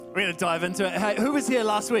We're going to dive into it. Hey, who was here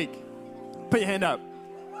last week? Put your hand up.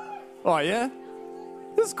 Oh, yeah?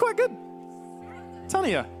 This is quite good.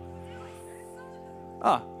 Tania.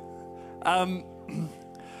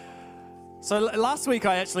 So last week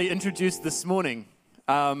I actually introduced this morning,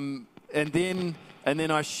 and then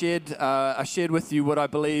I shared with you what I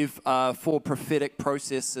believe are 4 prophetic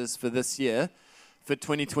processes for this year, for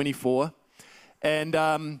 2024,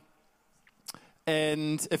 and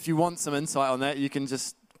if you want some insight on that, you can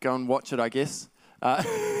just go and watch it, I guess. But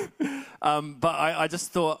I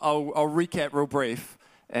just thought I'll recap real brief,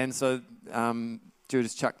 and so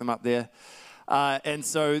Judas chucked them up there, and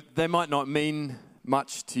so they might not mean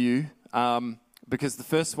much to you. Because the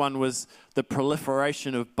first one was the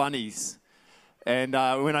proliferation of bunnies. And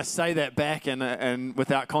when I say that back and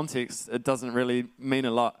without context, it doesn't really mean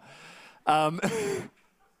a lot. But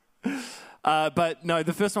no,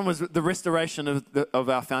 the first one was the restoration of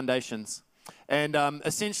our foundations. And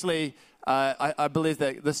essentially, I believe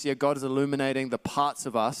that this year God is illuminating the parts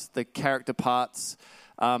of us, the character parts,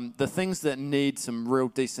 the things that need some real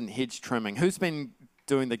decent hedge trimming. Who's been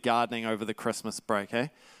doing the gardening over the Christmas break, eh?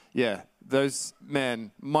 Yeah,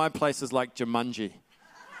 my place is like Jumanji.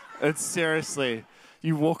 It's seriously,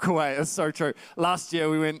 you walk away, it's so true. Last year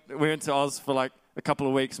we went to Oz for like a couple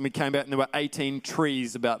of weeks and we came back and there were 18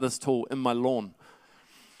 trees about this tall in my lawn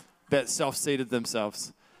that self-seeded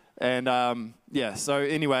themselves. And so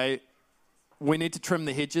anyway, we need to trim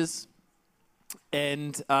the hedges.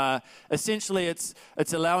 And essentially it's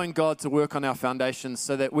allowing God to work on our foundations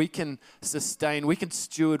so that we can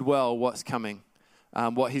steward well what's coming.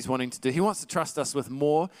 What he's wanting to do. He wants to trust us with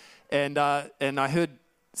more. And I heard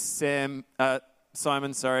Simon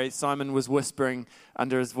was whispering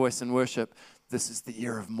under his voice in worship, this is the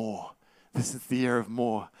year of more. This is the year of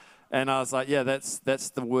more. And I was like, yeah, that's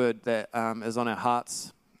the word that is on our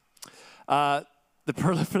hearts. The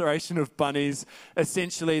proliferation of bunnies,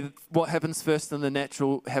 essentially what happens first in the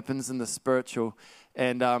natural happens in the spiritual.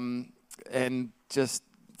 And just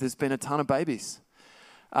there's been a ton of babies.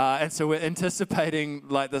 And so we're anticipating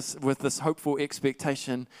like this with this hopeful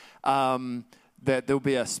expectation that there'll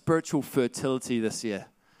be a spiritual fertility this year,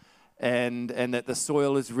 and that the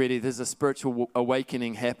soil is ready. There's a spiritual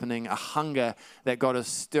awakening happening, a hunger that God is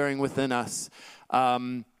stirring within us.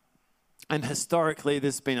 And historically,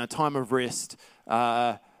 there's been a time of rest.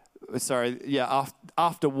 After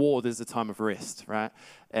war, there's a time of rest, right?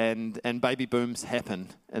 And baby booms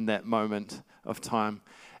happen in that moment of time.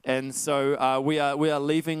 And so we are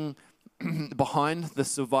leaving behind the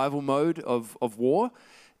survival mode of war,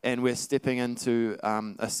 and we're stepping into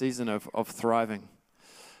a season of thriving.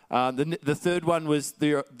 The third one was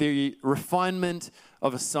the refinement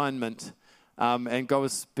of assignment, and God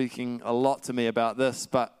was speaking a lot to me about this,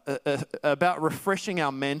 but about refreshing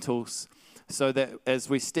our mantles so that as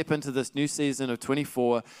we step into this new season of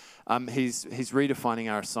 24, He's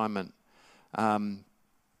redefining our assignment.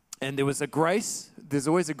 And there was a grace, there's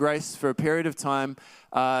always a grace for a period of time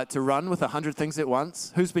to run with 100 things at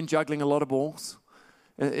once. Who's been juggling a lot of balls?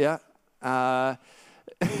 Yeah.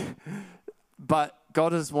 But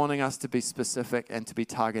God is wanting us to be specific and to be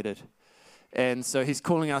targeted. And so he's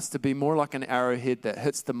calling us to be more like an arrowhead that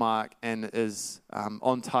hits the mark and is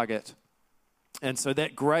on target. And so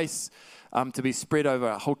that grace to be spread over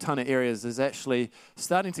a whole ton of areas is actually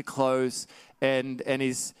starting to close, and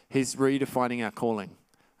he's redefining our calling.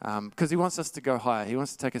 Because he wants us to go higher. He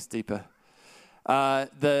wants to take us deeper.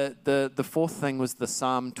 The fourth thing was the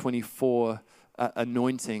Psalm 24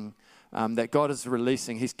 anointing that God is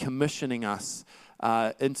releasing. He's commissioning us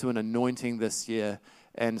into an anointing this year.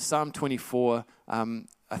 And Psalm 24, I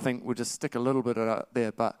think we'll just stick a little bit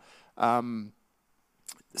there. But Psalm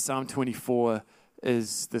 24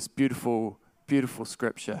 is this beautiful, beautiful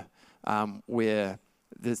scripture where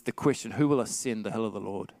there's the question, who will ascend the hill of the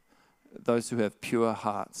Lord? Those who have pure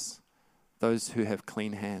hearts, those who have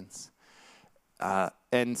clean hands.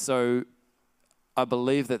 And so I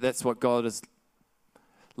believe that that's what God is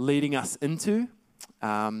leading us into.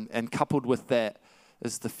 And coupled with that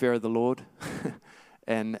is the fear of the Lord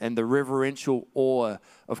and the reverential awe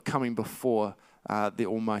of coming before the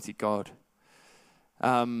Almighty God.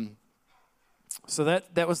 So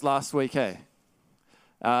that was last week, eh?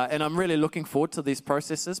 And I'm really looking forward to these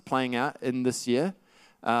processes playing out in this year.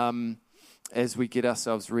 As we get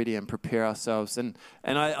ourselves ready and prepare ourselves. And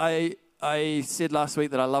I said last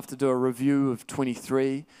week that I love to do a review of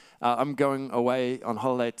 23. I'm going away on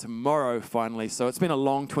holiday tomorrow finally, so it's been a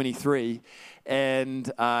long 23.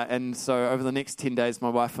 And so over the next 10 days, my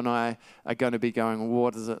wife and I are going to be going,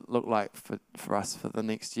 what does it look like for us for the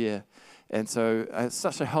next year? And so it's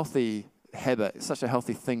such a healthy habit, it's such a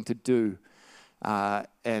healthy thing to do.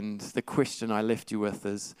 And the question I left you with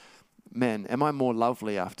is, man, am I more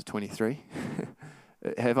lovely after 23?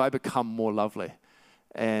 Have I become more lovely?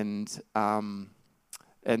 And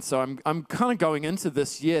so I'm kind of going into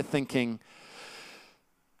this year thinking,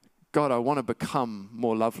 God, I want to become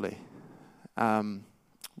more lovely.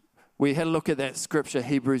 We had a look at that scripture,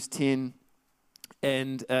 Hebrews 10,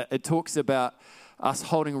 and it talks about us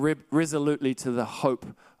holding resolutely to the hope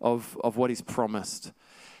of what he's promised.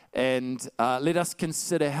 And let us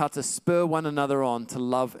consider how to spur one another on to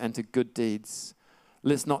love and to good deeds.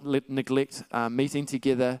 Let's not neglect meeting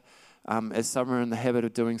together as some are in the habit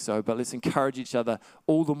of doing so, but let's encourage each other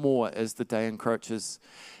all the more as the day encroaches.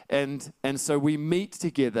 And so we meet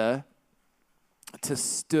together to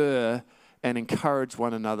stir and encourage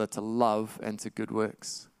one another to love and to good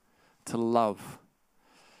works. To love.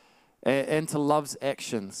 And to love's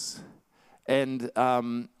actions. And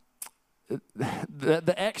the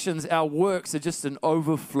actions, our works, are just an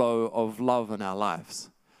overflow of love in our lives.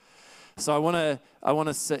 So I want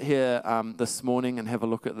to sit here this morning and have a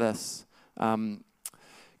look at this.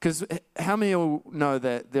 Because how many of you know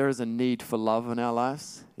that there is a need for love in our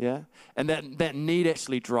lives? Yeah? And that need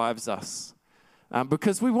actually drives us.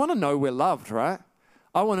 Because we want to know we're loved, right?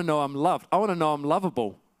 I want to know I'm loved. I want to know I'm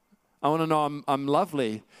lovable. I want to know I'm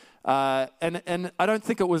lovely. And I don't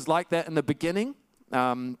think it was like that in the beginning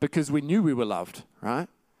because we knew we were loved, right?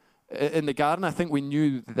 In the garden, I think we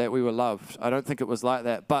knew that we were loved. I don't think it was like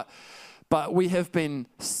that. But we have been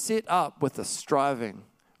set up with a striving,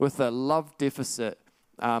 with a love deficit,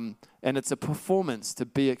 and it's a performance to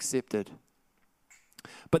be accepted.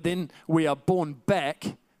 But then we are born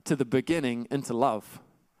back to the beginning into love.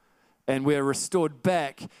 And we're restored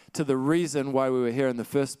back to the reason why we were here in the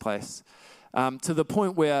first place. To the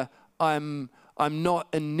point where I'm not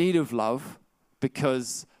in need of love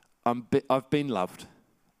because I've been loved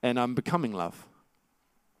and I'm becoming love.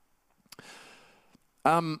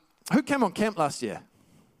 Who came on camp last year?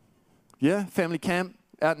 Yeah, family camp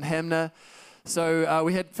out in Hamner. So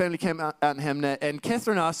we had family camp out in Hamner, and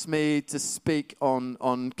Catherine asked me to speak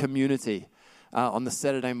on community on the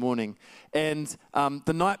Saturday morning. And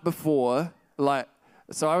the night before, I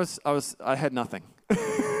had nothing.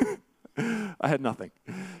 I had nothing.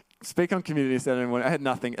 Speak on community Saturday morning, I had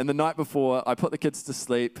nothing. And the night before, I put the kids to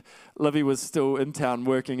sleep. Livy was still in town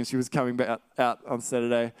working, and she was coming back out on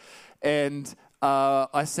Saturday. And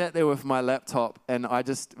I sat there with my laptop, and I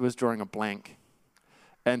just was drawing a blank.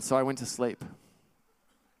 And so I went to sleep.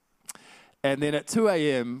 And then at 2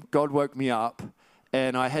 a.m., God woke me up,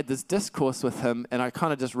 and I had this discourse with him, and I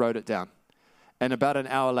kind of just wrote it down. And about an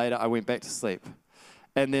hour later, I went back to sleep.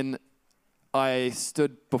 And then I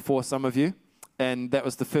stood before some of you, and that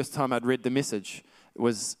was the first time I'd read the message. It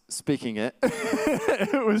was speaking it.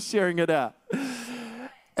 It was sharing it out.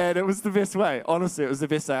 And it was the best way. Honestly, it was the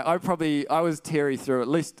best way. I was teary through at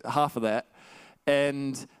least half of that.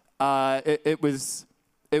 And it was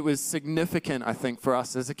significant, I think, for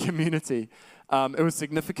us as a community. It was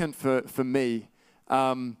significant for me.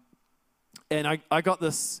 And I got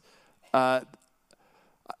this, I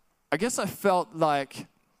guess I felt like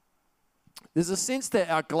there's a sense that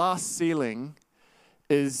our glass ceiling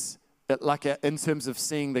is like in terms of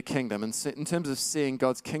seeing the kingdom, and in terms of seeing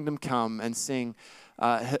God's kingdom come and seeing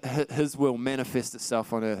his will manifest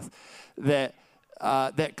itself on earth, that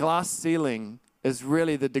glass ceiling is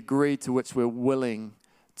really the degree to which we're willing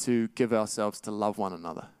to give ourselves to love one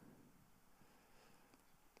another.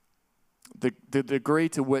 The degree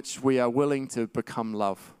to which we are willing to become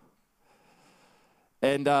love.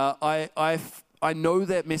 And I know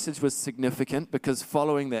that message was significant because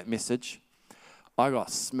following that message, I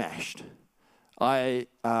got smashed.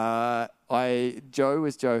 Joe,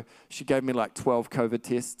 she gave me like 12 COVID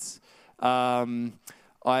tests.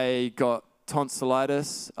 I got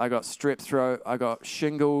tonsillitis, I got strep throat, I got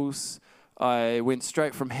shingles. I went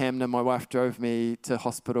straight from Hamner. My wife drove me to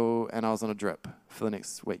hospital, and I was on a drip for the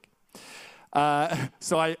next week.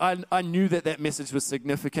 So I knew that message was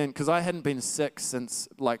significant because I hadn't been sick since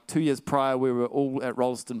like 2 years prior. We were all at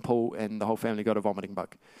Rolleston Pool, and the whole family got a vomiting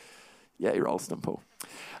bug. Yay, Rolleston Pool.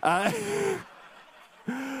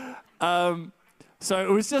 So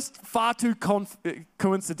it was just far too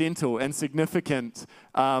coincidental and significant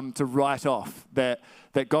to write off that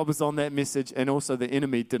God was on that message, and also the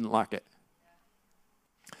enemy didn't like it.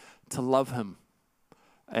 To love him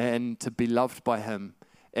and to be loved by him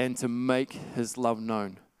and to make his love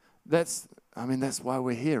known. That's why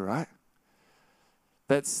we're here, right?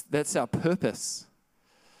 That's our purpose.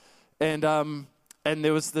 And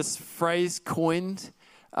there was this phrase coined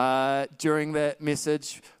during that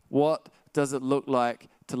message: what does it look like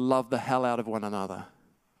to love the hell out of one another?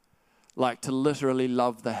 like to literally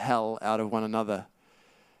love the hell out of one another.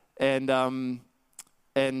 And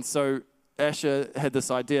so Asher had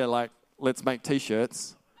this idea, like, let's make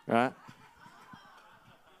T-shirts, right?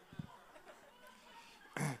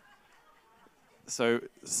 So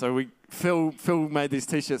Phil made these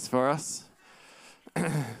T-shirts for us.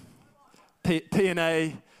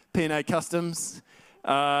 P&A Customs,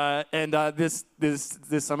 and there's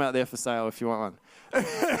some out there for sale if you want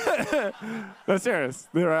one. No, serious,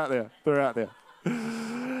 they're out there.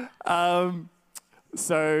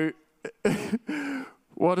 So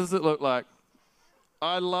what does it look like?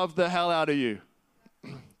 I love the hell out of you,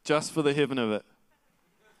 just for the heaven of it.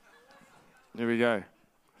 There we go.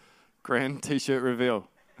 Grand T-shirt reveal.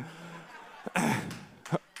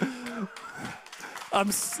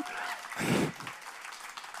 I'm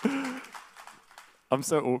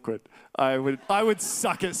so awkward. I would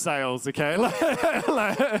suck at sales, okay?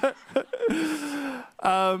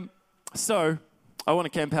 So I want to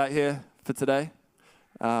camp out here for today.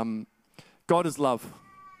 God is love.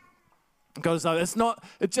 God is love. It's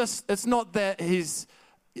not that he's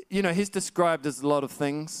described as a lot of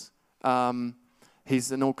things.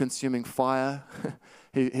 He's an all-consuming fire.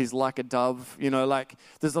 He's like a dove.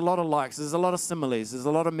 There's a lot of likes. There's a lot of similes. There's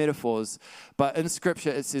a lot of metaphors. But in Scripture,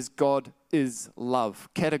 it says God is love,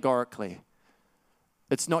 categorically.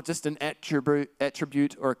 It's not just an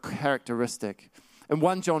attribute or a characteristic. In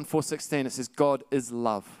 1 John 4:16, it says God is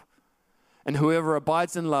love. And whoever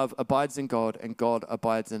abides in love abides in God, and God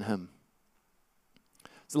abides in him.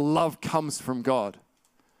 So love comes from God.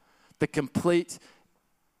 The complete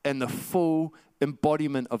and the full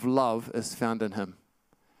embodiment of love is found in him.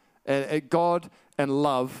 And God and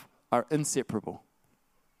love are inseparable.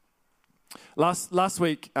 Last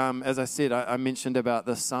week, as I said, I mentioned about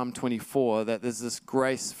this Psalm 24, that there's this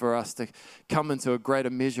grace for us to come into a greater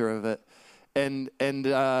measure of it, and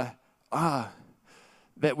that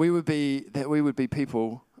we would be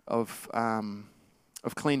people of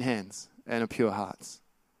clean hands and of pure hearts,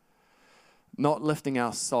 not lifting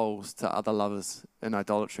our souls to other lovers in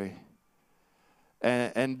idolatry.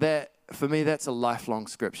 And that, for me, that's a lifelong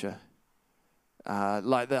scripture.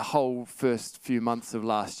 Like the whole first few months of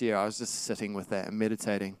last year, I was just sitting with that and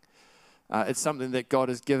meditating. It's something that God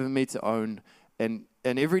has given me to own. And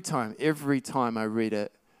every time I read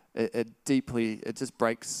it, it just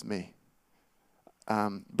breaks me.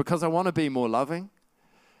 Because I want to be more loving.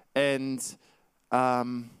 And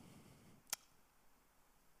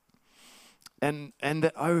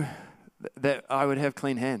that I would have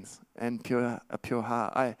clean hands and a pure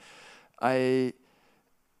heart. I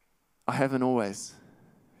haven't always,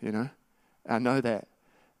 I know that,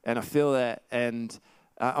 and I feel that, and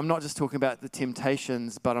I'm not just talking about the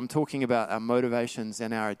temptations, but I'm talking about our motivations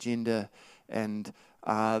and our agenda and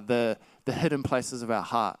the hidden places of our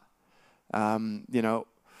heart. We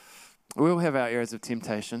all have our areas of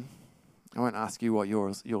temptation. I won't ask you what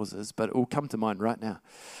yours is, but it will come to mind right now.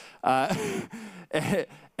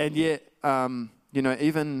 And yet,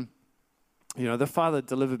 even, the Father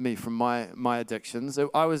delivered me from my addictions.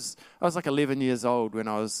 I was like 11 years old when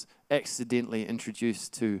I was accidentally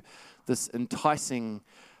introduced to this enticing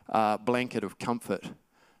blanket of comfort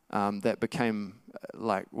that became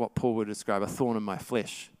like what Paul would describe, a thorn in my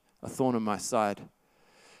flesh, a thorn in my side.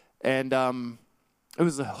 And it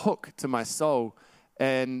was a hook to my soul,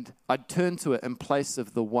 and I'd turned to it in place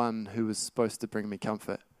of the one who was supposed to bring me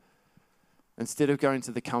comfort. Instead of going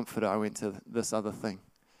to the comforter, I went to this other thing.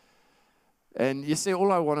 And you see,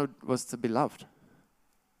 all I wanted was to be loved.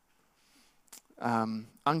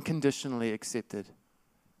 Unconditionally accepted.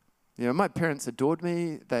 My parents adored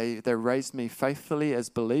me. They raised me faithfully as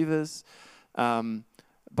believers.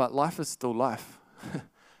 But life is still life.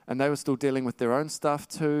 And they were still dealing with their own stuff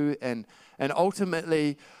too. And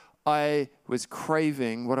ultimately, what I was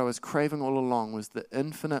craving all along was the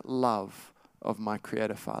infinite love of my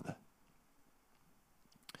Creator Father.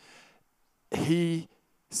 He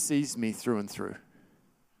sees me through and through.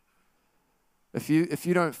 If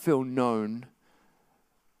you don't feel known,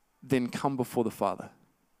 then come before the Father,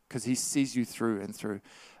 because He sees you through and through.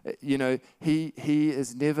 He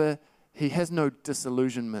has no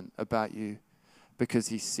disillusionment about you, because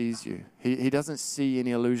He sees you. He doesn't see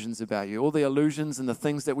any illusions about you. All the illusions and the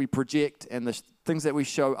things that we project and the things that we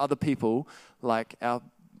show other people, like our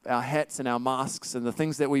hats and our masks and the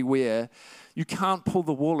things that we wear, you can't pull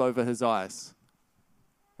the wool over His eyes,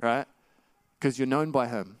 right? Because you're known by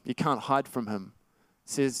Him. You can't hide from Him.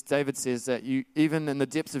 David says that you, even in the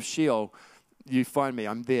depths of Sheol, you find me.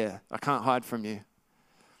 I'm there. I can't hide from you.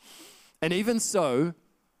 And even so,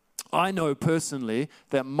 I know personally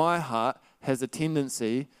that my heart has a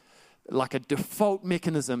tendency, like a default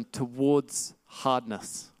mechanism towards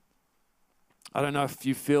hardness. I don't know if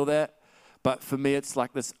you feel that, but for me it's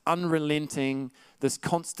like this unrelenting, this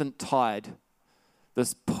constant tide,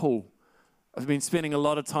 this pull. I've been spending a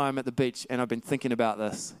lot of time at the beach and I've been thinking about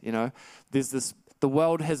this, the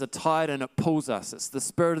world has a tide and it pulls us. It's the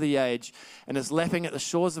spirit of the age and it's lapping at the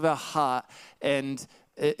shores of our heart, and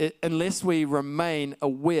unless we remain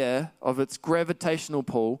aware of its gravitational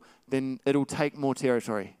pull, then it'll take more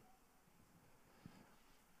territory.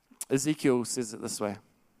 Ezekiel says it this way.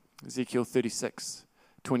 Ezekiel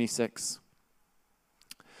 36:26.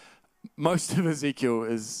 Most of Ezekiel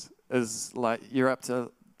is like you're up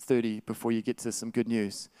to 30 before you get to some good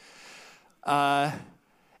news.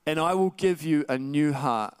 And I will give you a new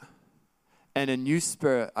heart, and a new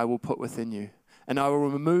spirit I will put within you. And I will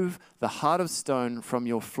remove the heart of stone from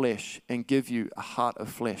your flesh and give you a heart of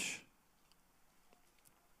flesh.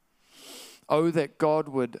 Oh, that God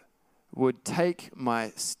would take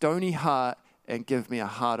my stony heart and give me a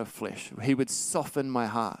heart of flesh. He would soften my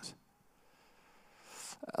heart.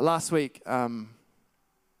 Last week, I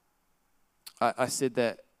said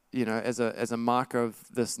that, as a marker of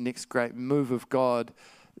this next great move of God,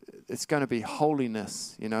 it's going to be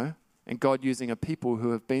holiness, and God using a people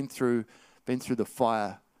who have been through the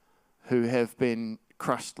fire, who have been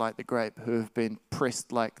crushed like the grape, who have been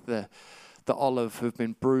pressed like the olive, who have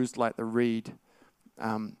been bruised like the reed,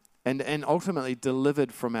 and ultimately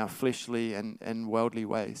delivered from our fleshly and worldly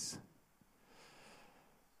ways.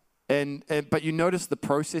 But you notice the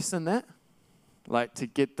process in that, like to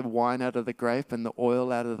get the wine out of the grape and the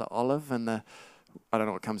oil out of the olive and I don't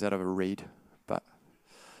know what comes out of a reed, but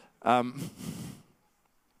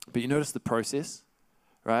you notice the process,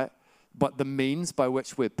 right? But the means by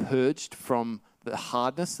which we're purged from the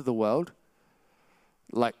hardness of the world,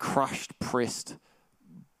 like crushed, pressed,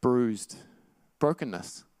 bruised,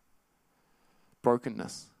 brokenness.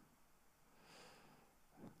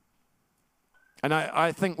 And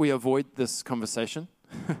I think we avoid this conversation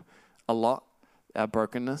a lot, our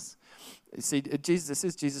brokenness. You see, it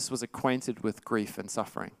says Jesus was acquainted with grief and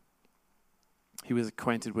suffering. He was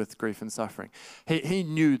acquainted with grief and suffering. He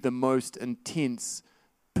knew the most intense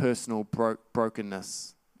personal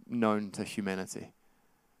brokenness known to humanity,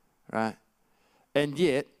 right? And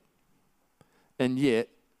yet,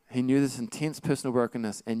 he knew this intense personal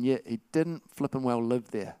brokenness, and yet he didn't flippin' well live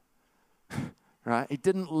there, right? He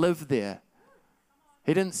didn't live there.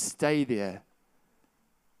 He didn't stay there.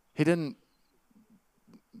 He didn't,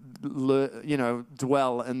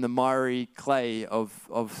 dwell in the miry clay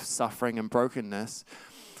of suffering and brokenness.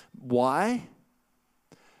 Why?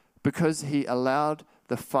 Because he allowed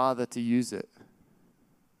the Father to use it.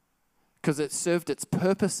 Because it served its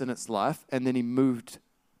purpose in its life, and then he moved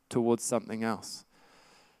towards something else.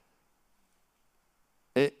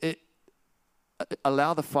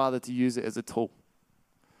 Allow the Father to use it as a tool.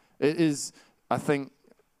 I think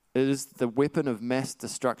it is the weapon of mass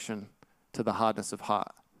destruction to the hardness of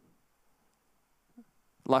heart.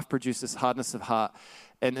 Life produces hardness of heart.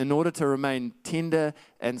 And in order to remain tender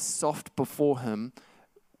and soft before him,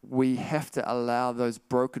 we have to allow those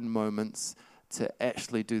broken moments to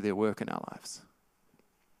actually do their work in our lives.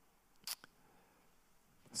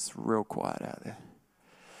 It's real quiet out there.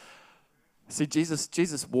 See,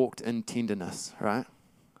 Jesus walked in tenderness, right?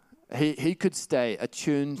 He could stay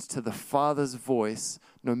attuned to the Father's voice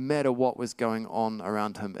no matter what was going on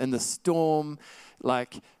around him. In the storm,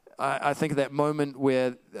 I think of that moment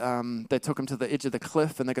where they took him to the edge of the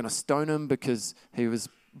cliff and they're going to stone him because he was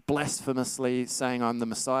blasphemously saying, "I'm the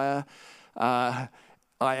Messiah. I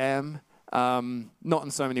am." Not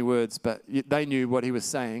in so many words, but they knew what he was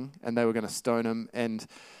saying and they were going to stone him. And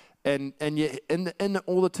yet in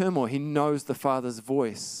all the turmoil, he knows the Father's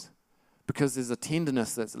voice, because there's a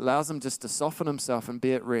tenderness that allows him just to soften himself and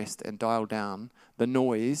be at rest and dial down the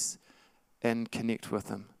noise and connect with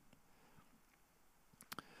him.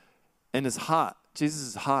 And his heart,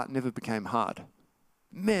 Jesus' heart never became hard.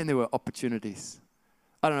 Man, there were opportunities.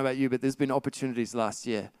 I don't know about you, but there's been opportunities last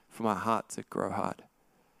year for my heart to grow hard.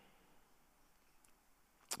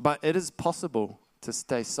 But it is possible to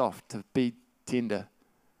stay soft, to be tender,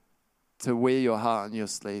 to wear your heart on your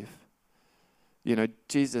sleeve.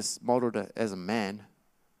 Jesus modeled it as a man,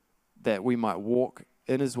 that we might walk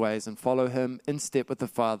in his ways and follow him in step with the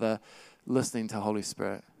Father, listening to Holy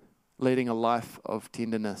Spirit, leading a life of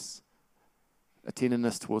tenderness, a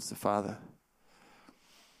tenderness towards the Father.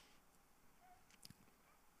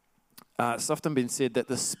 It's often been said that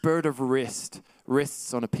the spirit of rest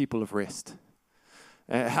rests on a people of rest.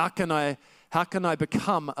 How can I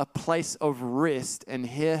become a place of rest and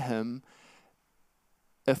hear him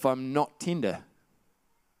if I'm not tender?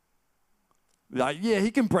 Like, yeah,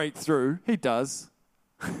 he can break through. He does.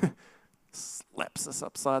 Slaps us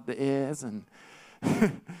upside the ears and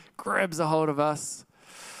grabs a hold of us.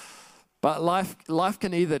 But life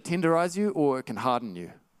can either tenderize you or it can harden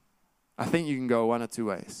you. I think you can go one or two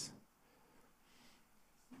ways.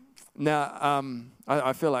 Now,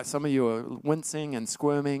 I feel like some of you are wincing and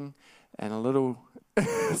squirming and a little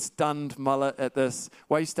stunned mullet at this.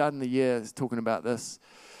 Why are you starting the year talking about this?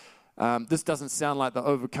 This doesn't sound like the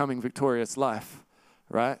overcoming victorious life,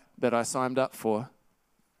 right, that I signed up for.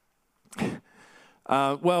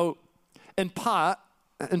 Well, in part,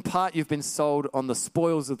 you've been sold on the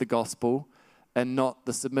spoils of the gospel and not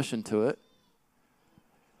the submission to it.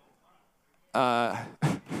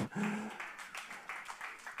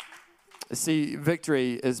 See,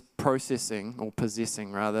 victory is processing, or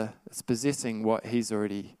possessing rather. It's possessing what he's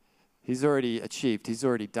already achieved. He's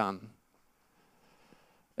already done.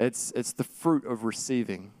 It's the fruit of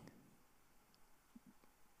receiving.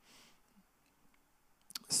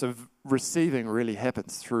 So receiving really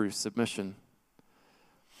happens through submission.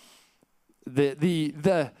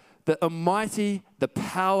 The almighty, the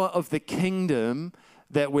power of the kingdom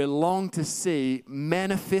that we long to see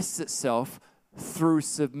manifests itself through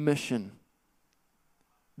submission.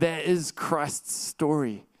 That is Christ's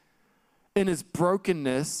story. In his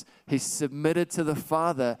brokenness, he submitted to the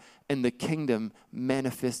Father, and the kingdom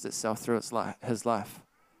manifests itself through his life.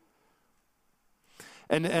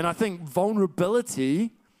 And I think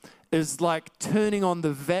vulnerability is like turning on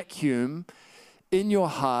the vacuum in your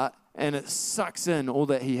heart, and it sucks in all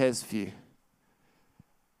that he has for you.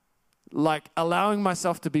 Like allowing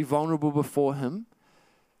myself to be vulnerable before him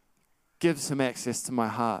gives him access to my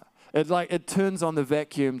heart. It turns on the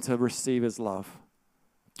vacuum to receive his love.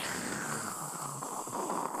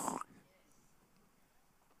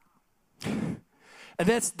 And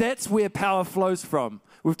that's where power flows from.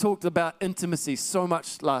 We've talked about intimacy so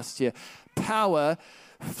much last year. Power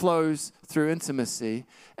flows through intimacy,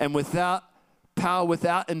 and power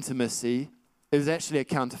without intimacy is actually a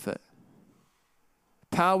counterfeit.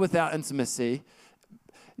 Power without intimacy,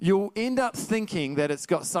 you'll end up thinking that it's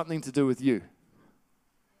got something to do with you.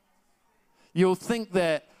 You'll think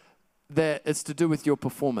that it's to do with your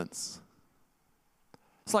performance.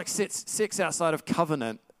 It's like sex outside of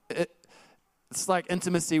covenant. It's like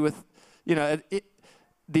intimacy with,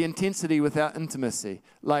 the intensity without intimacy.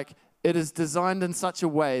 Like it is designed in such a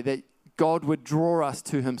way that God would draw us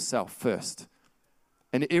to himself first.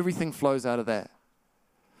 And everything flows out of that.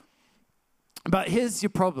 But here's your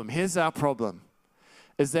problem. Here's our problem.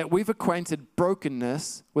 Is that we've acquainted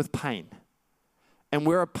brokenness with pain. And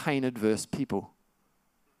we're a pain-adverse people.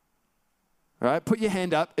 All right? Put your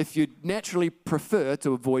hand up if you naturally prefer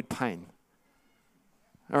to avoid pain.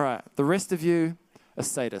 All right. The rest of you are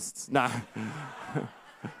sadists. No.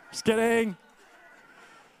 Just kidding.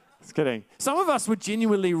 Just kidding. Some of us would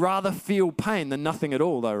genuinely rather feel pain than nothing at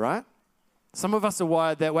all, though, right? Some of us are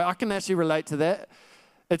wired that way. I can actually relate to that.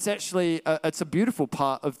 It's actually, it's a beautiful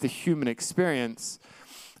part of the human experience.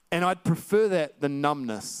 And I'd prefer that than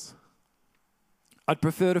numbness. I'd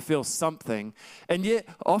prefer to feel something. And yet,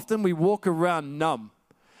 often we walk around numb.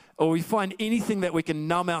 Or we find anything that we can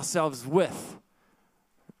numb ourselves with.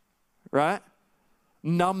 Right?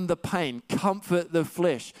 Numb the pain. Comfort the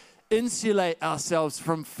flesh. Insulate ourselves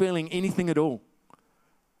from feeling anything at all.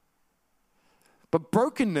 But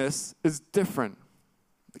brokenness is different.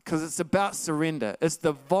 Because it's about surrender. It's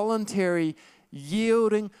the voluntary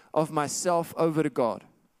yielding of myself over to God.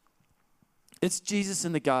 It's Jesus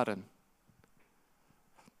in the garden.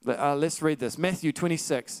 Let's read this. Matthew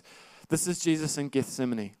 26. This is Jesus in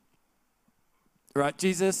Gethsemane. Right?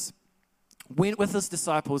 Jesus went with his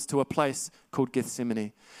disciples to a place called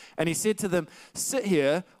Gethsemane. And he said to them, sit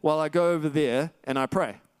here while I go over there and I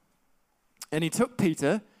pray. And he took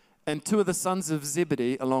Peter and two of the sons of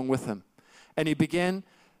Zebedee along with him. And he began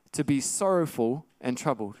to be sorrowful and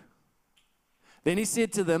troubled. Then he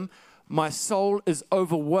said to them, my soul is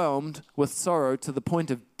overwhelmed with sorrow to the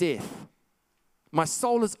point of death. My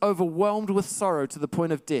soul is overwhelmed with sorrow to the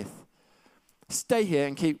point of death. Stay here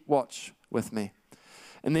and keep watch with me.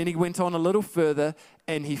 And then he went on a little further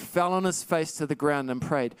and he fell on his face to the ground and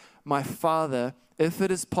prayed, my Father, if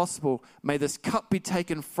it is possible, may this cup be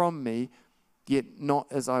taken from me, yet not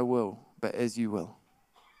as I will, but as you will.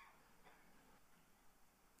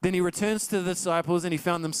 Then he returns to the disciples and he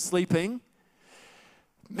found them sleeping.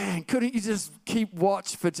 Man, couldn't you just keep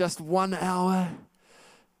watch for just 1 hour?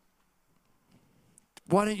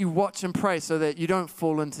 Why don't you watch and pray so that you don't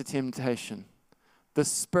fall into temptation? The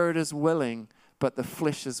spirit is willing, but the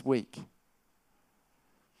flesh is weak.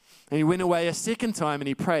 And he went away a second time and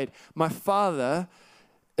he prayed, my Father,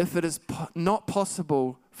 if it is not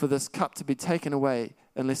possible for this cup to be taken away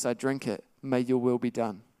unless I drink it, may your will be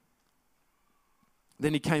done.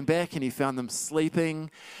 Then he came back and he found them sleeping.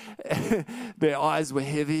 Their eyes were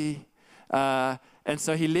heavy. And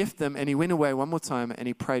so he left them and he went away one more time and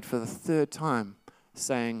he prayed for the third time,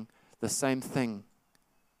 saying the same thing.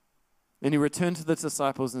 And he returned to the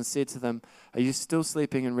disciples and said to them, are you still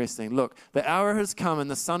sleeping and resting? Look, the hour has come and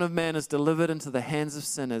the Son of Man is delivered into the hands of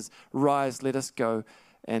sinners. Rise, let us go.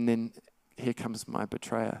 And then here comes my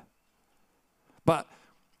betrayer. But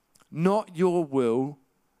not your will,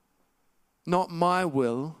 not my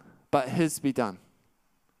will, but his be done.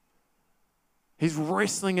 He's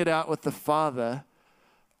wrestling it out with the Father.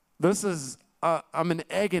 I'm in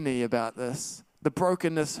agony about this. The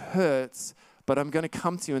brokenness hurts, but I'm going to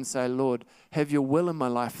come to you and say, Lord, have your will in my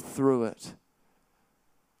life through it.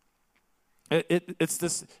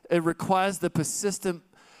 It requires the persistent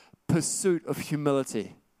pursuit of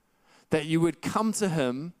humility, that you would come to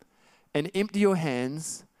him and empty your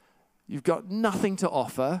hands. You've got nothing to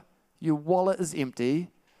offer. Your wallet is empty.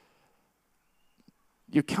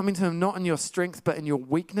 You're coming to him not in your strength, but in your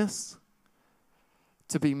weakness.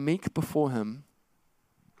 To be meek before him.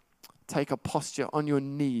 Take a posture on your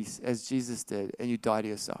knees as Jesus did, and you die to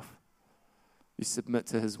yourself. You submit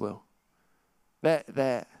to his will.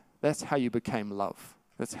 That's how you became love.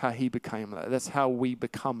 That's how he became love. That's how we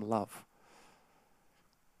become love.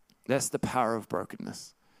 That's the power of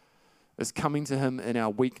brokenness. It's coming to him in our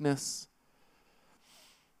weakness.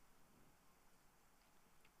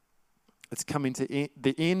 It's coming to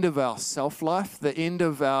the end of our self-life, the end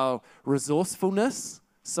of our resourcefulness.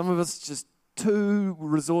 Some of us just too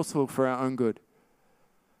resourceful for our own good.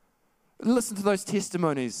 Listen to those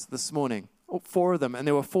testimonies this morning, 4 of them, and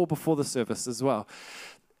there were 4 before the service as well.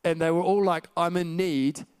 And they were all like, I'm in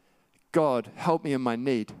need. God, help me in my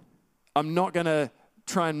need. I'm not going to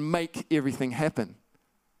try and make everything happen.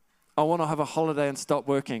 I want to have a holiday and stop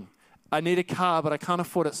working. I need a car, but I can't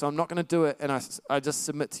afford it, so I'm not going to do it. And I just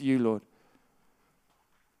submit to you, Lord.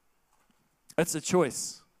 It's a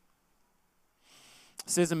choice. It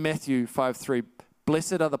says in Matthew 5:3,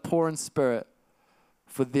 blessed are the poor in spirit,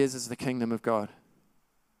 for theirs is the kingdom of God.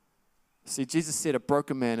 See, Jesus said a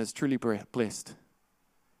broken man is truly blessed.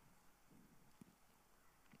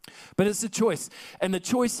 But it's a choice. And the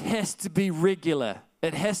choice has to be regular.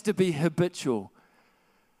 It has to be habitual.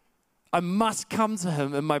 I must come to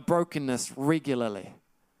him in my brokenness regularly.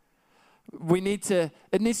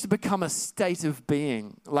 It needs to become a state of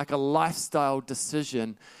being, like a lifestyle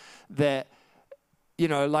decision that,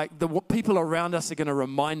 like the people around us are going to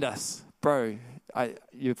remind us, bro,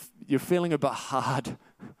 you're feeling a bit hard,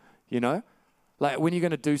 Like, when are you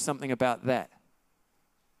going to do something about that?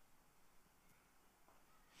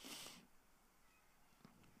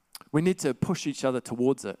 We need to push each other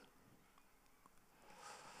towards it.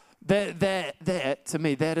 That to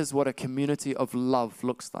me, that is what a community of love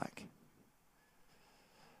looks like.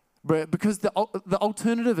 Because the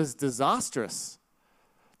alternative is disastrous.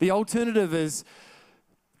 The alternative is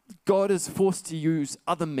God is forced to use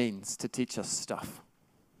other means to teach us stuff.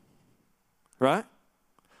 Right?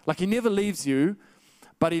 Like, he never leaves you,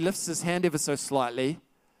 but he lifts his hand ever so slightly,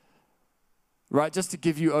 right, just to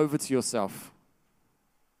give you over to yourself.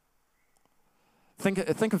 Think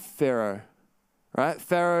of Pharaoh, right?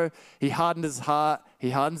 Pharaoh, he hardened his heart.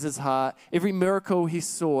 He hardens his heart. Every miracle he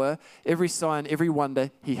saw, every sign, every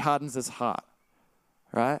wonder, he hardens his heart,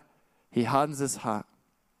 right? He hardens his heart.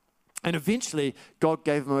 And eventually, God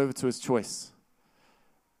gave him over to his choice.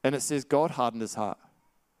 And it says God hardened his heart.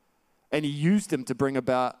 And he used him to bring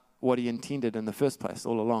about what he intended in the first place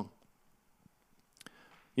all along.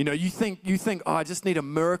 You think, oh, I just need a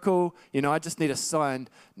miracle. I just need a sign.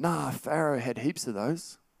 Nah, Pharaoh had heaps of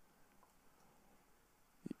those.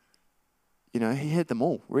 He had them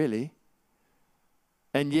all, really.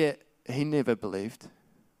 And yet, he never believed.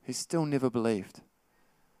 He still never believed.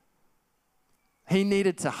 He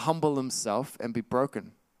needed to humble himself and be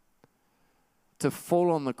broken. To fall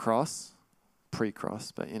on the cross,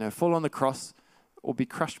 pre-cross, but, fall on the cross or be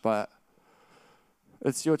crushed by it.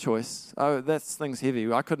 It's your choice. Oh, that thing's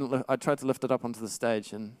heavy. I tried to lift it up onto the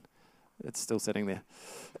stage and it's still sitting there.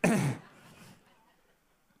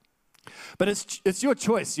 But it's your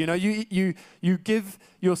choice. You give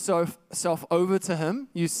yourself over to him.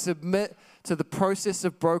 You submit to the process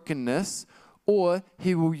of brokenness, or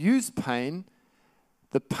he will use pain,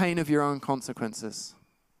 the pain of your own consequences,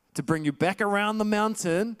 to bring you back around the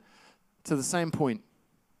mountain to the same point.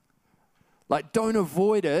 Like, don't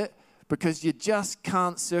avoid it, because you just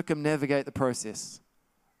can't circumnavigate the process.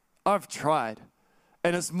 I've tried,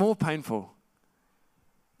 and it's more painful.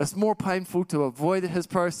 It's more painful to avoid his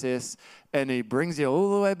process, and he brings you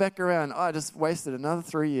all the way back around. I just wasted another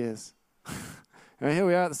 3 years. And here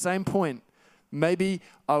we are at the same point. Maybe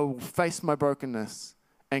I will face my brokenness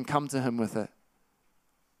and come to him with it.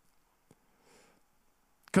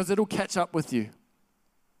 Because it'll catch up with you.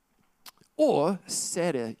 Or,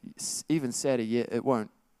 sadder, even sadder yet, it won't.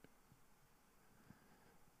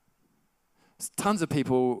 There's tons of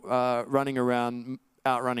people running around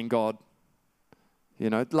outrunning God.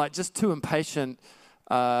 Like just too impatient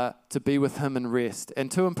to be with him and rest, and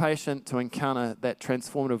too impatient to encounter that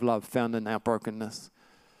transformative love found in our brokenness.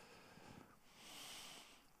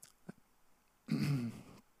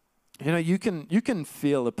 You can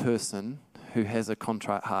feel a person who has a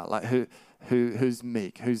contrite heart, like who's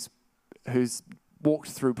meek, who's walked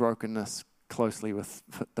through brokenness closely with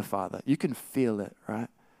the Father. You can feel it, right?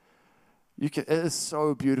 It is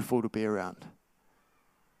so beautiful to be around.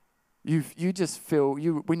 You just feel,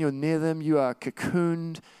 when you're near them, you are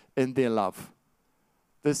cocooned in their love.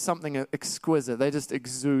 There's something exquisite. They just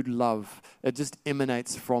exude love. It just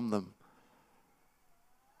emanates from them.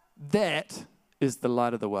 That is the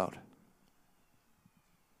light of the world.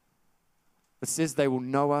 It says they will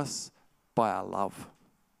know us by our love.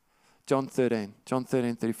 John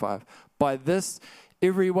 13:35. By this,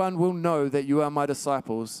 everyone will know that you are my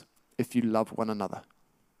disciples if you love one another.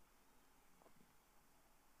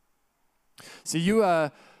 So you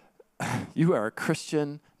are a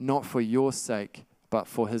Christian not for your sake, but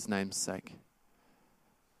for his name's sake.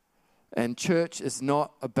 And church is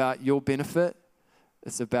not about your benefit,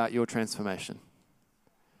 it's about your transformation.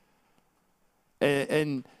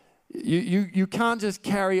 And you can't just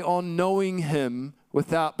carry on knowing him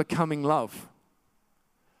without becoming love.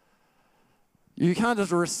 You can't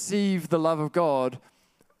just receive the love of God.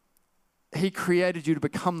 He created you to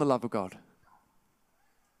become the love of God.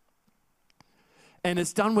 And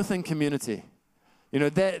it's done within community.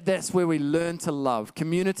 That's where we learn to love.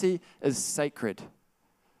 Community is sacred.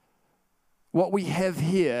 What we have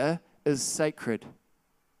here is sacred,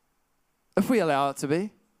 if we allow it to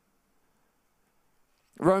be.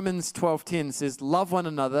 Romans 12:10 says, love one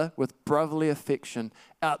another with brotherly affection.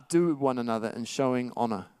 Outdo one another in showing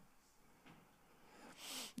honor.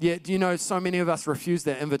 Yeah, do you know so many of us refuse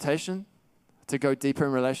that invitation to go deeper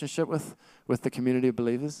in relationship with the community of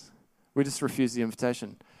believers? We just refuse the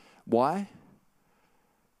invitation. Why?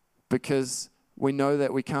 Because we know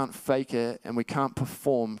that we can't fake it and we can't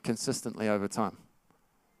perform consistently over time.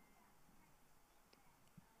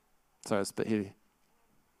 Sorry, it's a bit heavy.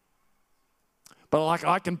 But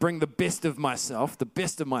I can bring the best of myself, the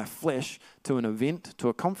best of my flesh to an event, to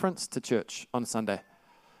a conference, to church on Sunday,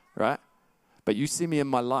 right? But you see me in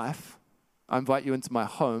my life, I invite you into my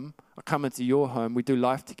home, I come into your home, we do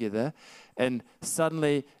life together, and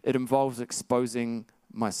suddenly it involves exposing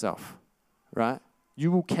myself, right?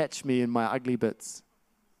 You will catch me in my ugly bits,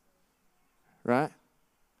 right?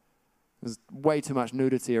 There's way too much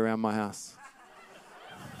nudity around my house.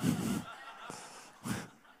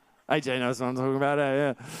 AJ knows what I'm talking about,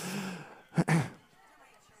 yeah.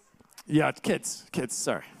 Yeah, kids,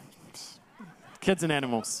 sorry. Kids and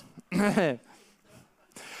animals.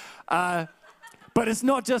 But it's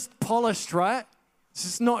not just polished, right? It's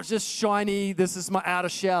just not just shiny, this is my outer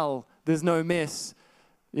shell, there's no mess,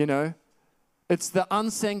 It's the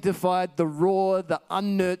unsanctified, the raw, the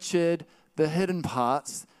unnurtured, the hidden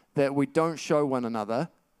parts that we don't show one another.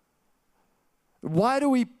 Why do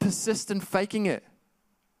we persist in faking it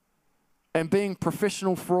and being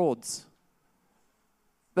professional frauds?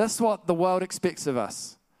 That's what the world expects of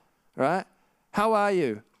us, right? How are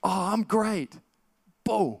you? Oh, I'm great.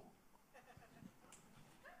 Bull.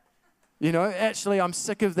 Actually, I'm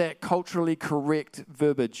sick of that culturally correct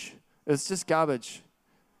verbiage. It's just garbage.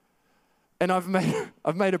 And I've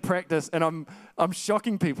made a practice, and I'm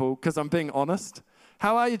shocking people because I'm being honest.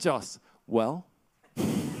 How are you, Joss? Well,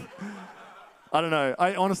 I don't know.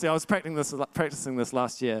 I was practicing this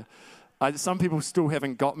last year. Some people still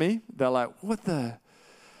haven't got me. They're like, what the?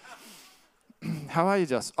 How are you,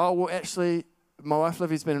 Joss? Oh, well, actually, my wife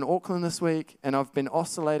Livy's been in Auckland this week, and I've been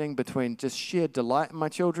oscillating between just sheer delight in my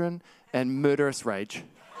children and murderous rage.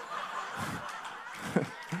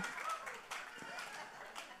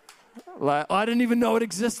 I didn't even know it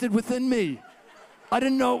existed within me. I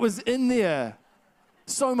didn't know it was in there.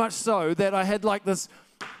 So much so that I had this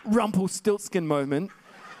Rumpelstiltskin moment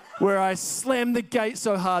where I slammed the gate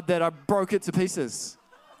so hard that I broke it to pieces.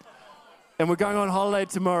 And we're going on holiday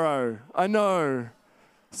tomorrow. I know.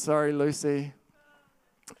 Sorry, Lucy.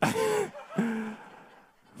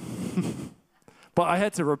 But I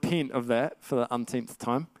had to repent of that for the umpteenth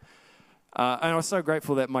time. And I was so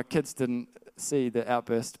grateful that my kids didn't see the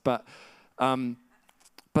outburst, but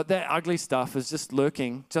that ugly stuff is just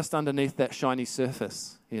lurking just underneath that shiny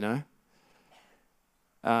surface, you know.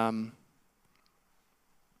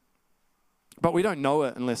 But we don't know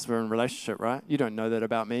it unless we're in a relationship, right? You don't know that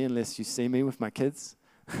about me unless you see me with my kids.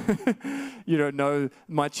 You don't know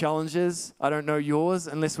my challenges. I don't know yours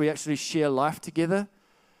unless we actually share life together.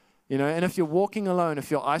 You know, and if you're walking alone, if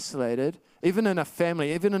you're isolated, even in a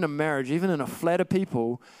family, even in a marriage, even in a flat of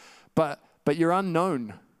people, but you're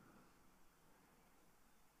unknown.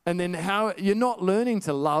 And then how you're not learning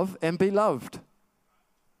to love and be loved.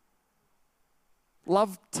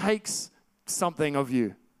 Love takes something of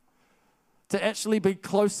you. To actually be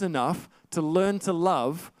close enough to learn to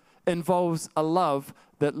love involves a love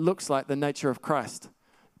that looks like the nature of Christ.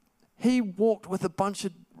 He walked with a bunch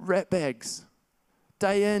of ratbags.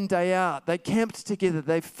 Day in, day out. They camped together.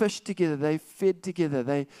 They fished together. They fed together.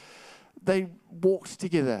 They walked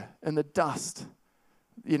together in the dust.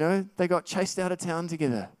 You know, they got chased out of town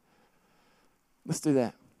together. Let's do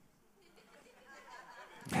that.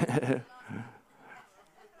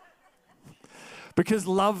 Because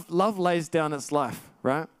love lays down its life,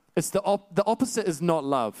 right? It's the opposite is not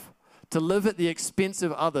love. To live at the expense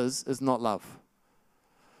of others is not love.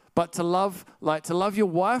 But to love your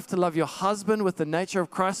wife, to love your husband with the nature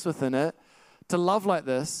of Christ within it, to love like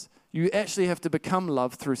this, you actually have to become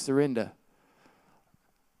love through surrender.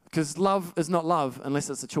 Because love is not love unless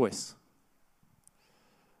it's a choice.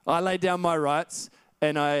 I lay down my rights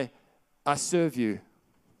and I serve you.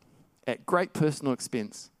 At great personal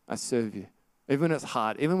expense, I serve you. Even when it's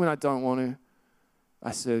hard, even when I don't want to,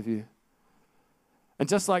 I serve you. And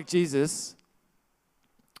just like Jesus,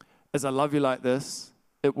 as I love you like this,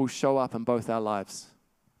 it will show up in both our lives.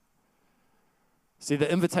 See,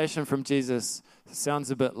 the invitation from Jesus sounds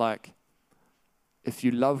a bit like, if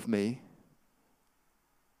you love me,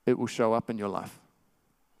 it will show up in your life.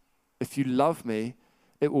 If you love me,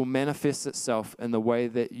 it will manifest itself in the way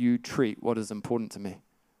that you treat what is important to me.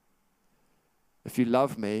 If you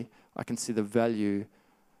love me, I can see the value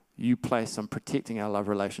you place on protecting our love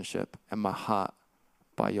relationship and my heart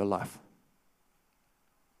by your life.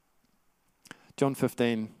 John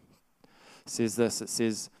 15 says this. It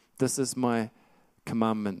says, "This is my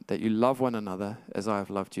commandment, that you love one another as I have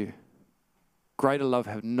loved you. Greater love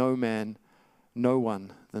have no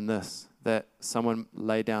one than this, that someone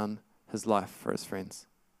lay down his life for his friends."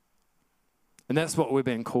 And that's what we're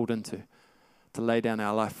being called into, to lay down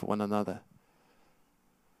our life for one another,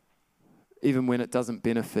 even when it doesn't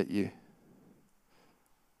benefit you.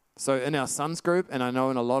 So in our sons group, and I know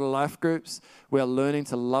in a lot of life groups, we are learning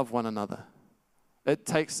to love one another. It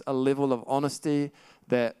takes a level of honesty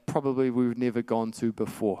that probably we've never gone to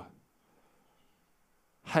before.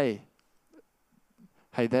 Hey,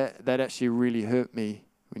 that actually really hurt me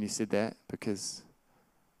when you said that, because,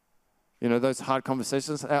 you know, those hard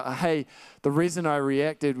conversations. Hey, the reason I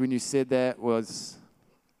reacted when you said that was,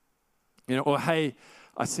 you know, or hey,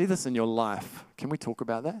 I see this in your life. Can we talk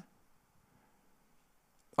about that?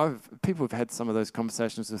 People have had some of those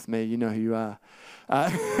conversations with me. You know who you are.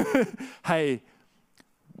 Hey,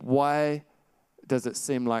 why does it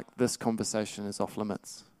seem like this conversation is off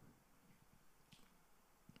limits?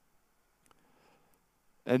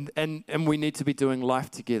 And we need to be doing life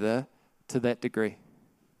together to that degree.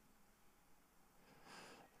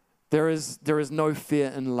 There is no fear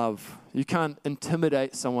in love. You can't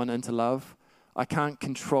intimidate someone into love. I can't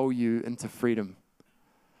control you into freedom.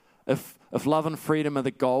 If love and freedom are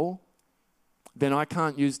the goal, then I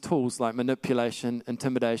can't use tools like manipulation,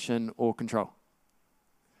 intimidation, or control.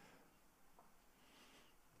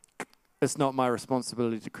 It's not my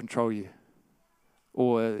responsibility to control you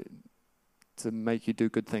or to make you do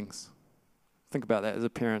good things. Think about that as a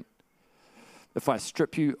parent. If I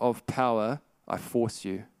strip you of power, I force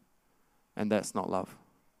you, and that's not love.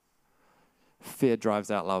 Fear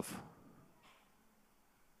drives out love.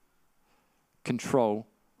 Control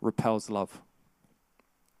repels love.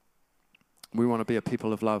 We want to be a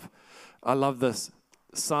people of love. I love this.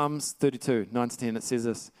 Psalms 32, 9-10, it says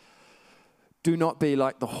this: "Do not be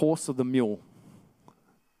like the horse or the mule,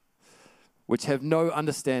 which have no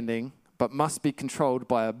understanding, but must be controlled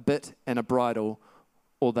by a bit and a bridle,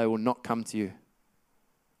 or they will not come to you.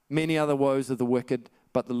 Many are the woes of the wicked,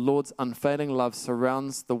 but the Lord's unfailing love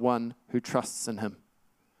surrounds the one who trusts in him."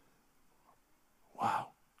 Wow.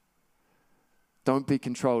 Don't be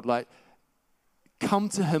controlled. Like, come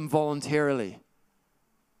to him voluntarily.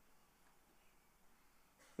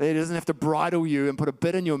 He doesn't have to bridle you and put a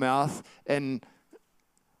bit in your mouth, and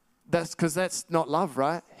that's because that's not love,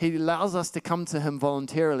 right? He allows us to come to him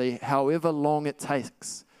voluntarily, however long it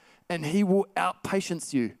takes, and he will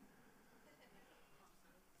outpatience you.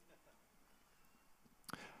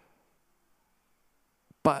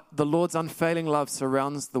 But the Lord's unfailing love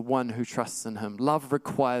surrounds the one who trusts in him. Love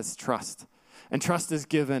requires trust. And trust is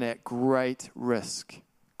given at greater risk.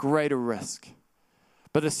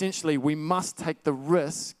 But essentially, we must take the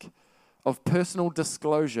risk of personal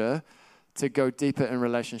disclosure to go deeper in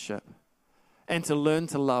relationship and to learn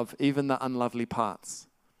to love even the unlovely parts,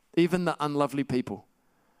 even the unlovely people,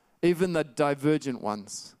 even the divergent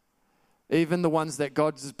ones, even the ones that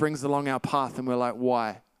God just brings along our path and we're like,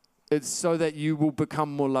 why? It's so that you will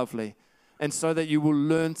become more lovely and so that you will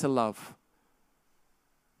learn to love.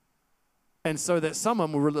 And so that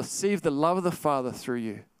someone will receive the love of the Father through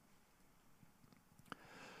you.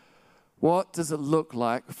 What does it look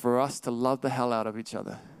like for us to love the hell out of each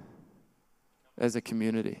other as a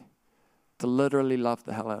community? To literally love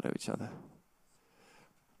the hell out of each other.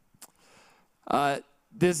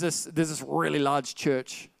 There's this really large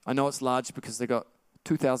church. I know it's large because they got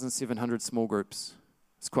 2,700 small groups.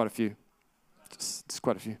 It's quite a few. It's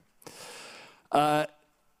quite a few.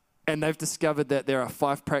 And they've discovered that there are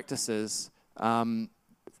 5 practices that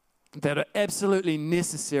are absolutely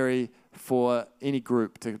necessary for any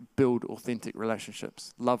group to build authentic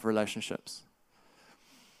relationships, love relationships.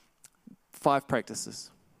 5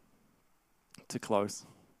 practices to close.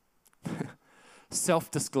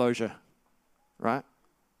 Self-disclosure, right?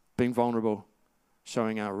 Being vulnerable,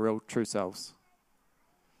 showing our real true selves.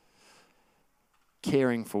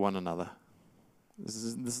 Caring for one another. This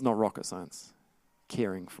is not rocket science.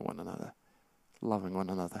 Caring for one another. Loving one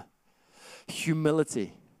another.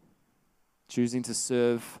 Humility. Choosing to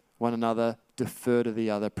serve one another, defer to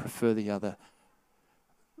the other, prefer the other.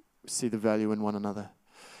 See the value in one another.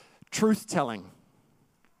 Truth-telling.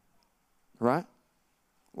 Right?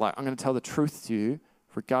 Like, I'm going to tell the truth to you,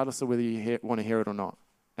 regardless of whether you want to hear it or not,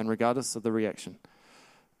 and regardless of the reaction.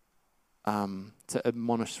 To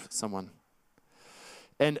admonish someone.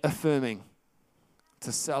 And affirming.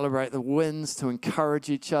 To celebrate the wins, to encourage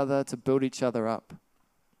each other, to build each other up.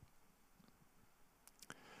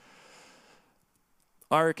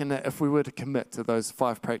 I reckon that if we were to commit to those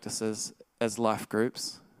 5 practices as life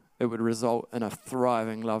groups, it would result in a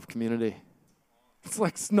thriving love community.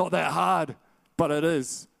 It's not that hard, but it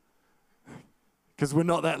is. Because we're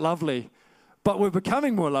not that lovely. But we're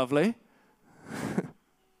becoming more lovely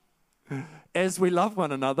as we love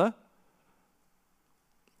one another.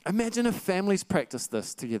 Imagine if families practice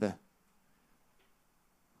this together.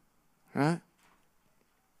 Right?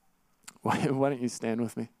 Why don't you stand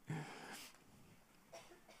with me?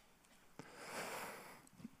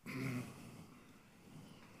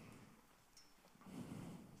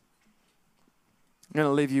 I'm going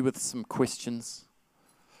to leave you with some questions.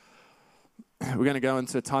 We're going to go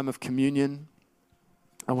into a time of communion.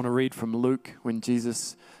 I want to read from Luke when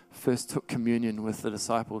Jesus first took communion with the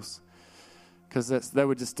disciples. Because they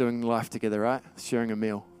were just doing life together, right? Sharing a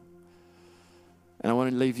meal. And I want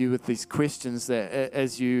to leave you with these questions that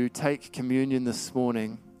as you take communion this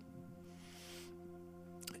morning,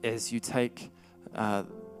 as you take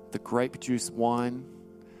the grape juice wine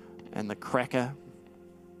and the cracker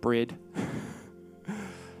bread,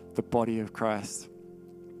 the body of Christ,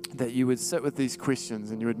 that you would sit with these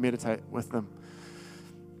questions and you would meditate with them.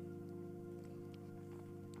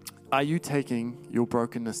 Are you taking your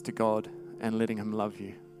brokenness to God and letting him love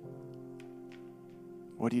you?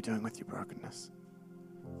 What are you doing with your brokenness?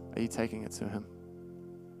 Are you taking it to him?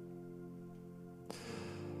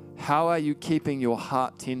 How are you keeping your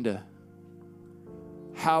heart tender?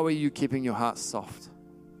 How are you keeping your heart soft?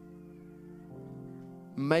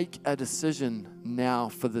 Make a decision now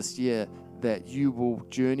for this year that you will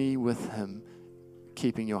journey with him,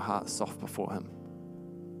 keeping your heart soft before him.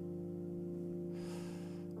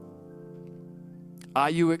 Are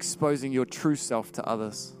you exposing your true self to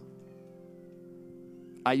others?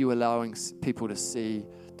 Are you allowing people to see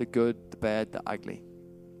the good, the bad, the ugly?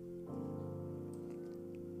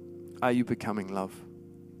 Are you becoming love?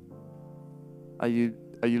 Are you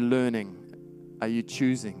learning? Are you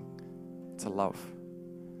choosing to love?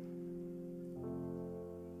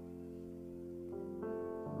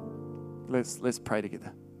 Let's pray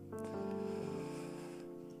together.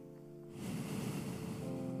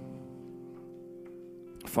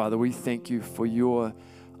 Father, we thank you for your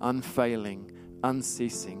unfailing,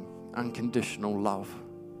 unceasing, unconditional love.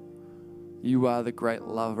 You are the great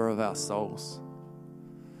lover of our souls.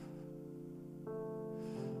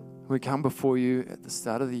 We come before you at the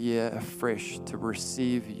start of the year afresh to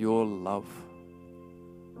receive your love,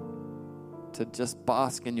 to just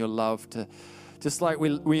bask in your love, to just like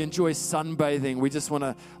we enjoy sunbathing, we just want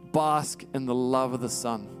to bask in the love of the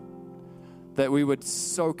sun. That we would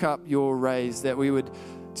soak up your rays, that we would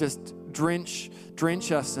just drench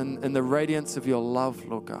us in the radiance of your love,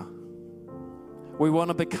 Lord God. We want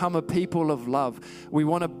to become a people of love. We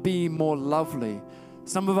want to be more lovely.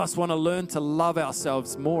 Some of us want to learn to love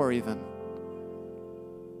ourselves more even.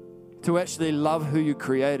 To actually love who you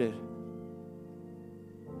created.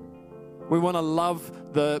 We want to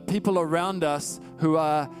love the people around us who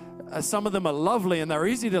are, some of them are lovely and they're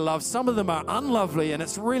easy to love. Some of them are unlovely and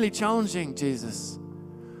it's really challenging, Jesus.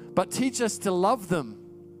 But teach us to love them.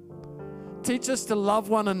 Teach us to love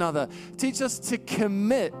one another. Teach us to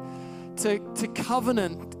commit, to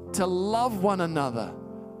covenant, to love one another.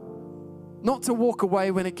 Not to walk away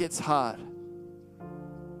when it gets hard.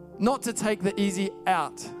 Not to take the easy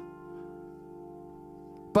out.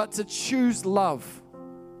 But to choose love.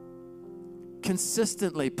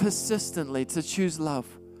 Consistently, persistently, to choose love.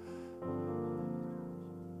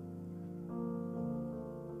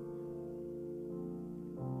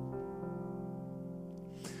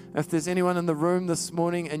 If there's anyone in the room this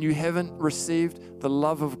morning and you haven't received the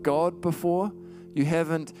love of God before, you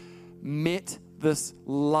haven't met this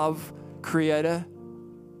love creator,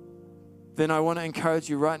 then I want to encourage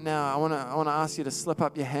you right now. I want to ask you to slip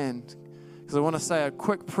up your hand, because I want to say a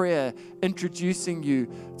quick prayer introducing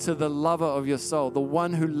you to the lover of your soul, the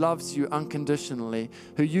one who loves you unconditionally,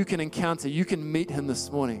 who you can encounter. You can meet him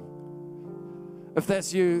this morning. If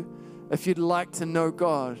that's you, if you'd like to know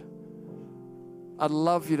God, I'd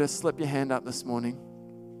love you to slip your hand up this morning.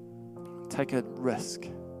 Take a risk.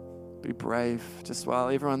 Be brave. Just while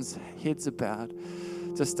everyone's heads are bowed,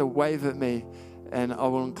 just to wave at me and I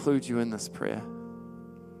will include you in this prayer.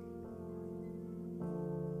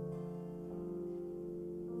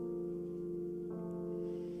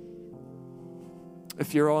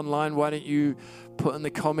 If you're online, why don't you put in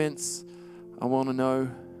the comments, I want to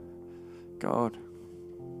know God.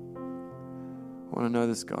 I want to know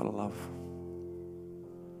this God of love.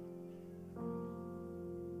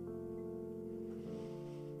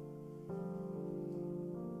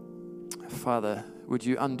 Father, would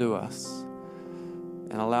you undo us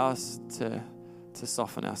and allow us to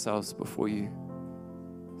soften ourselves before you?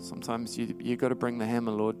 Sometimes you got to bring the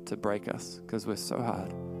hammer, Lord, to break us because we're so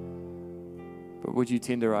hard. But would you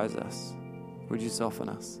tenderize us? Would you soften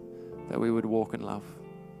us that we would walk in love?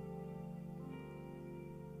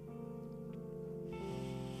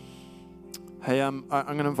 Hey, I'm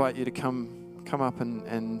going to invite you to come up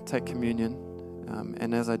and take communion.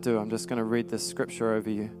 And as I do, I'm just going to read this scripture over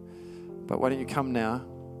you. But why don't you come now?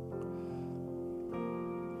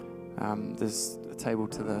 There's a table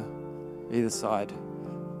to the either side,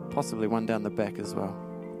 possibly one down the back as well.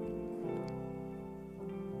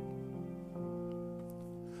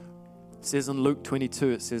 It says in Luke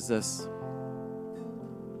 22, it says this: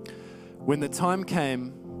 when the time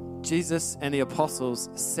came, Jesus and the apostles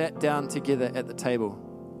sat down together at the table.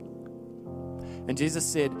 And Jesus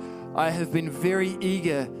said, I have been very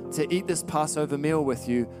eager to eat this Passover meal with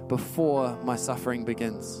you before my suffering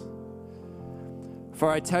begins. For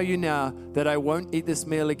I tell you now that I won't eat this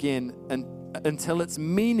meal again until its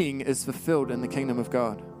meaning is fulfilled in the kingdom of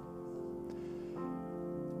God.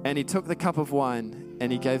 And he took the cup of wine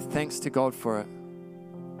and he gave thanks to God for it.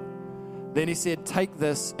 Then he said, take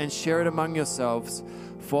this and share it among yourselves,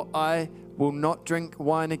 for I will not drink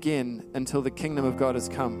wine again until the kingdom of God has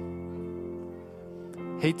come.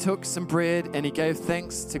 He took some bread and he gave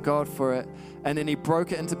thanks to God for it. And then he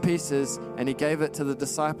broke it into pieces and he gave it to the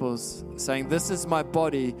disciples, saying, this is my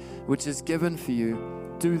body, which is given for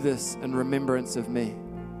you. Do this in remembrance of me.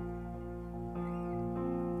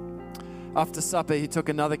 After supper, he took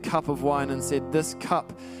another cup of wine and said, this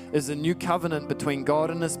cup is a new covenant between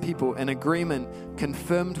God and his people, an agreement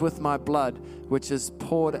confirmed with my blood, which is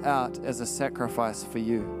poured out as a sacrifice for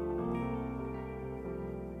you.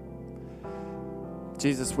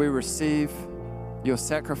 Jesus, we receive your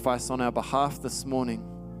sacrifice on our behalf this morning.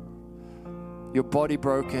 Your body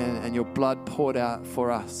broken and your blood poured out for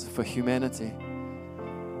us, for humanity.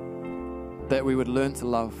 That we would learn to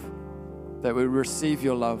love, that we would receive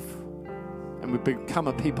your love, and we become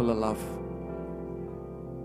a people of love.